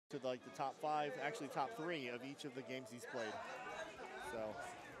to like the top 5, actually top 3 of each of the games he's played. So.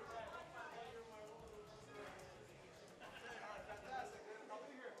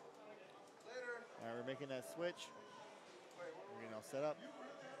 All right, we're making that switch. We're getting all set up.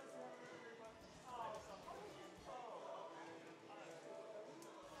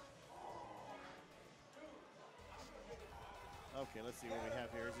 Okay, let's see what we have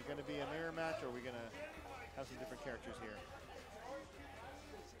here. Is it going to be a mirror match, or are we going to have some different characters here?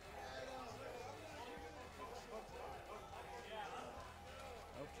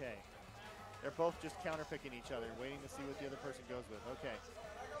 Okay. They're both just counterpicking each other, waiting to see what the other person goes with. Okay.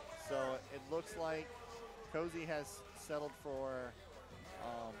 So it looks like Cozy has settled for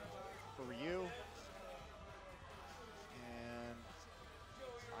Ryu. And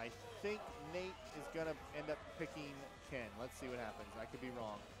I think Nate is going to end up picking Ken. Let's see what happens. I could be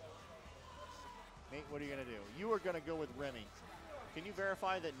wrong. Nate, what are you going to do? You are going to go with Remy. Can you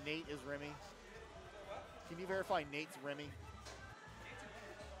verify that Nate is Remy? Can you verify Nate's Remy?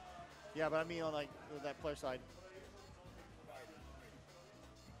 Yeah, but I mean on like that player side.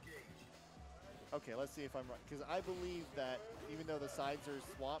 Okay, let's see if I'm right. Because I believe that even though the sides are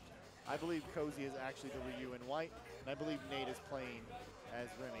swapped, I believe Cozy is actually the Ryu in white, and I believe Nate is playing as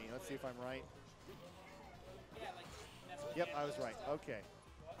Remy. Let's see if I'm right. Yep, I was right. Okay.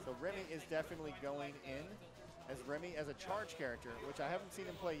 So Remy is definitely going in as Remy as a charge character, which I haven't seen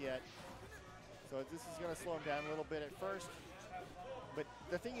him play yet. So this is going to slow him down a little bit at first. But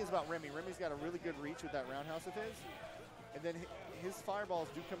the thing is about Remy, Remy's got a really good reach with that roundhouse of his. And then his fireballs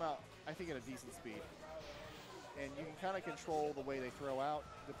do come out, I think, at a decent speed. And you can kind of control the way they throw out,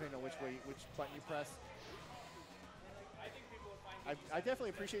 depending on which button you press. I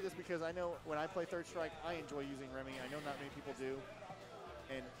definitely appreciate this because I know when I play Third Strike, I enjoy using Remy. I know not many people do.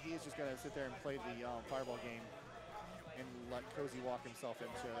 And he is just going to sit there and play the fireball game and let Cozy walk himself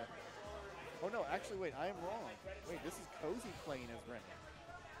into... Oh, no, actually, wait, I am wrong. Wait, this is Cozy playing as Remy.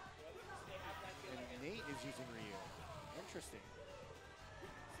 And Nate is using Ryu. Interesting.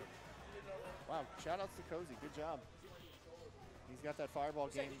 Wow, shout-outs to Cozy. Good job. He's got that fireball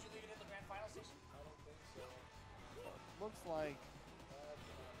game. Did you leave it in the GrandFinals station? I don't think so. Looks like...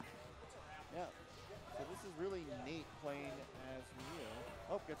 Yeah. So this is really Nate playing as Ryu.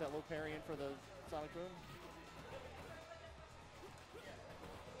 Oh, get that low parry in for the Sonic Boom.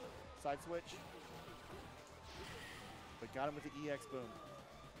 Side switch. But got him with the EX Boom.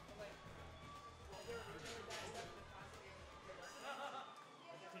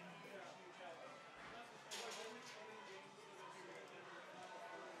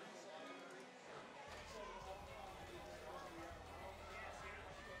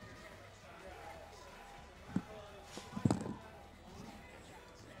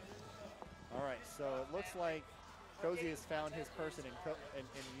 All right, so it looks like Cozy has found his person in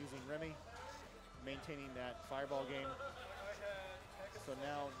using Remy, maintaining that fireball game. So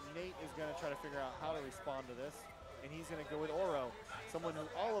now Nate is going to try to figure out how to respond to this, and he's going to go with Oro, someone who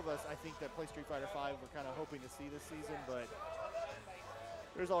all of us, I think, that play Street Fighter V were kind of hoping to see this season, but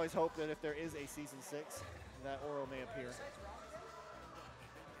there's always hope that if there is a Season 6, that Oro may appear.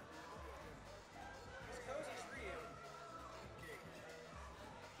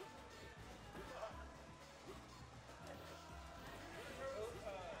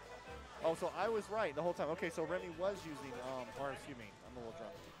 Oh, so I was right the whole time. Okay, so Remy was using, or excuse me, I'm a little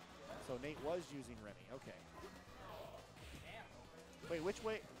drunk. So Nate was using Remy, okay. Wait, which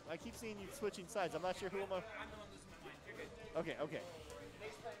way? I keep seeing you switching sides. I'm not sure who am I. I'm the one losing my mind. You're good. Okay, okay.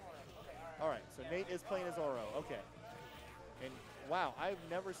 Nate's playing Oro. Okay, All right, so Nate is playing as Oro, okay. And wow, I've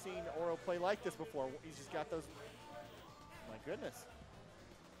never seen Oro play like this before. He's just got those, my goodness.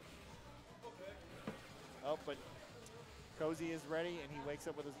 Oh, but Cozy is ready, and he wakes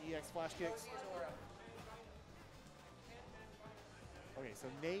up with his EX flash kicks. Okay, so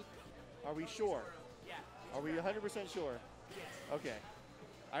Nate, are we sure? Yeah. Are we 100% sure? Yes. Okay.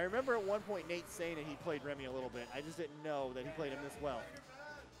 I remember at one point Nate saying that he played Remy a little bit. I just didn't know that he played him this well.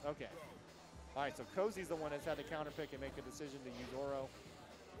 Okay. All right, so Cozy's the one that's had to counterpick and make a decision to use Oro.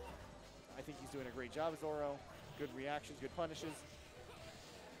 I think he's doing a great job as Oro. Good reactions, good punishes.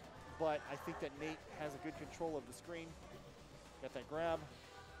 But I think that Nate has a good control of the screen. Got that grab.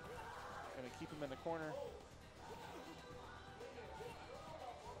 Gonna keep him in the corner.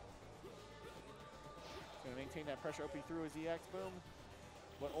 Gonna maintain that pressure OP through his EX boom.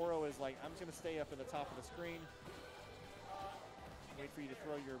 What Oro is like, I'm just gonna stay up at the top of the screen. Wait for you to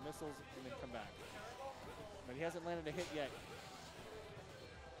throw your missiles and then come back. But he hasn't landed a hit yet.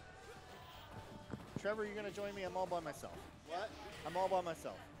 Trevor, you're gonna join me? I'm all by myself. What? I'm all by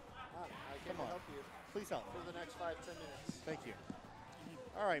myself. I can Come on. help you Please help me. for the next 5-10 minutes. Thank you.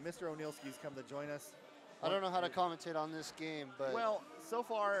 All right, Mr. O'Neilski's come to join us. I don't know how to commentate on this game, but Well, so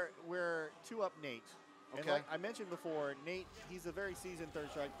far we're 2-up Nate. And Okay. like I mentioned before, Nate, he's a very seasoned third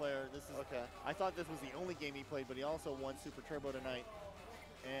strike player. This is Okay. I thought this was the only game he played, but he also won Super Turbo tonight.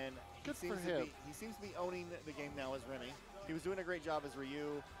 And Good he for seems to him. be he seems to be owning the game now as Remy. He was doing a great job as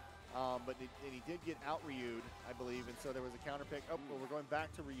Ryu, but he did get out Ryu'd, I believe, and so there was a counter pick. Oh, well, we're going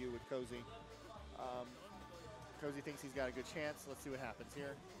back to Ryu with Cozy. Cozy thinks he's got a good chance. Let's see what happens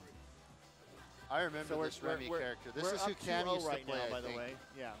here. I remember this Remy character. This we're is who up Cam 2-0 used right to play, now, I by the think. way.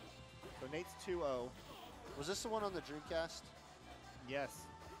 Yeah. So Nate's 2-0. Was this the one on the Dreamcast? Yes.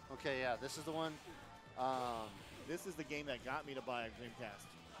 Okay, yeah, this is the one. This is the game that got me to buy a Dreamcast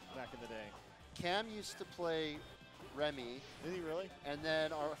back in the day. Cam used to play Remy, Did he really? and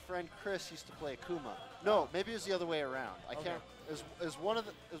then our friend Chris used to play Akuma. No, maybe it was the other way around. I Okay. can't. It was one of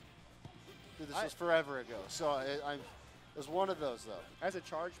the. Dude, this was forever ago, so it was one of those though. As a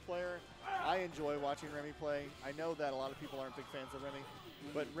charge player, I enjoy watching Remy play. I know that a lot of people aren't big fans of Remy,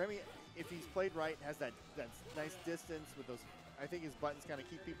 but Remy, if he's played right, has that nice distance with those. I think his buttons kind of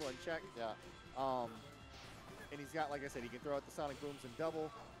keep people in check. Yeah. And he's got, like I said, he can throw out the sonic booms and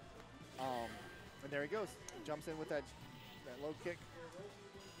double. And there he goes. Jumps in with that low kick.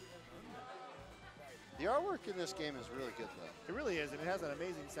 The artwork in this game is really good though. It really is, and it has an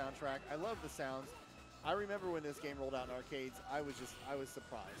amazing soundtrack. I love the sounds. I remember when this game rolled out in arcades, I was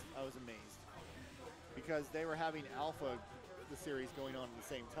surprised. I was amazed. Because they were having Alpha, the series, going on at the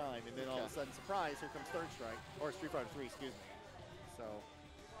same time, and then all of a sudden, surprise, here comes Third Strike, or Street Fighter 3, excuse me. So,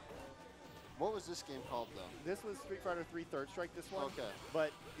 What was this game called though? this was Street Fighter 3 Third Strike, this one. Okay.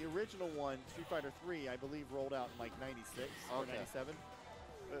 But the original one, Street Fighter 3, I believe rolled out in like 96 or Okay. 97.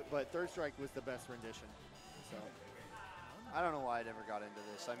 But Third Strike was the best rendition. So, I don't know why I never got into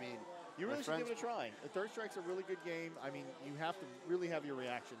this. I mean, you my really should give friends- it a try. The Third Strike's a really good game. I mean, you have to really have your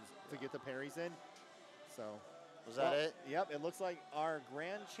reactions to get the parries in. So, Was that it? Yep, it looks like our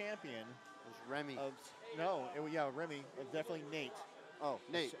grand champion It was Remy. yeah, Remy, definitely Nate. Oh,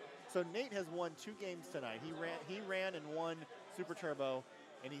 Nate. So Nate has won 2 games tonight. He ran and won Super Turbo,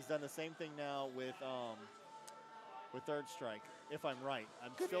 and he's done the same thing now with Third Strike. If I'm right,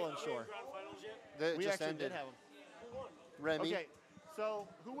 I'm still unsure. That We just actually ended. did have him. Remy. Okay, so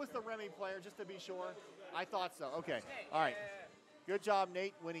who was the Remy player, just to be sure? I thought so. Okay, all right. Good job,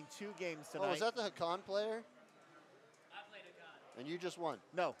 Nate, winning 2 games tonight. Oh, was that the Hakan player? I played a gun. And you just won.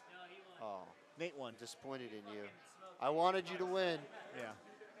 No, No, he won. Oh, Nate won. disappointed in you. I wanted you to win. Yeah.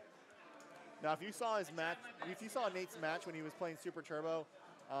 Now, if you saw his match, if you saw Nate's match when he was playing Super Turbo,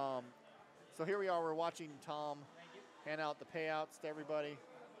 so here we are, we're watching Tom hand out the payouts to everybody.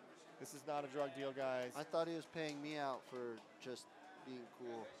 This is not a drug deal, guys. I thought he was paying me out for just being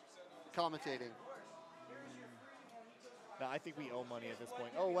cool. Commentating. Now, I think we owe money at this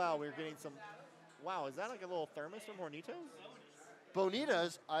point. Oh, wow, we're getting some, wow, is that like a little thermos from Hornitos?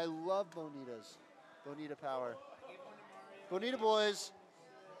 Bonitas. I love Bonitas. Bonita power. Bonita boys.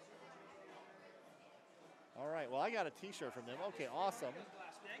 All right, well, I got a t-shirt from them. Okay, awesome.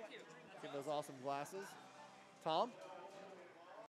 Thank you. Get those awesome glasses. Tom?